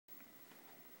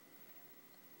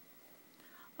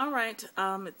Alright,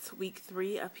 it's week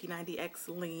 3 of P90x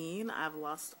lean. I've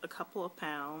lost a couple of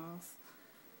pounds.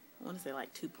 I want to say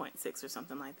like 2.6 or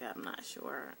something like that. I'm not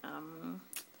sure.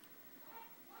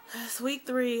 It's week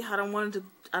 3. I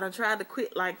done tried to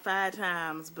quit like 5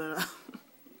 times, but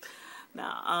no,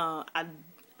 I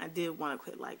did want to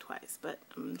quit like twice, but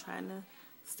I'm trying to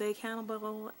stay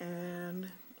accountable and,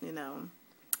 you know,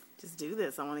 just do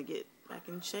this. I want to get back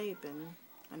in shape, and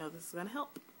I know this is going to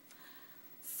help.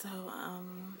 So,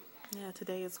 yeah,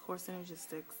 today is Core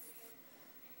Synergistics.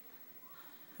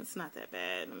 It's not that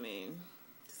bad. I mean,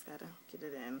 just gotta get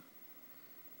it in.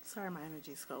 Sorry my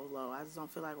energy's so low. I just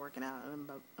don't feel like working out.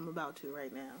 I'm about to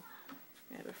right now.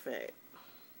 Matter of fact.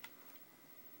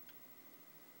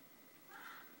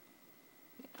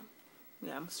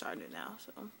 Yeah, I'm starting it now,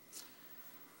 so.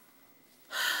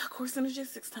 Core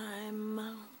Synergistics time.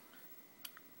 I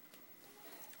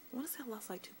want to say I lost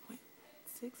like 2.6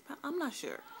 pounds. I'm not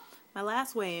sure. My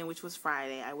last weigh-in, which was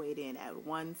Friday, I weighed in at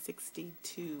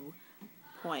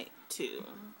 162.2.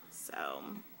 So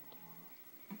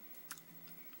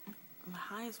my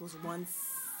highest was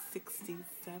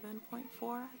 167.4,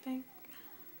 I think.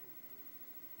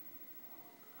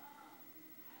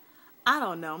 I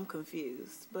don't know. I'm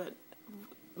confused. But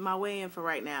my weigh-in for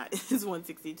right now is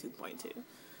 162.2. So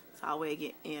I'll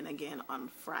weigh in again on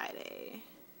Friday.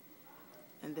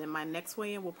 And then my next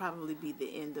weigh-in will probably be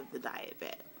the end of the diet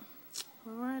bet.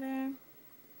 Alrighty.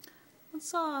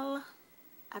 That's all.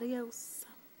 Adios.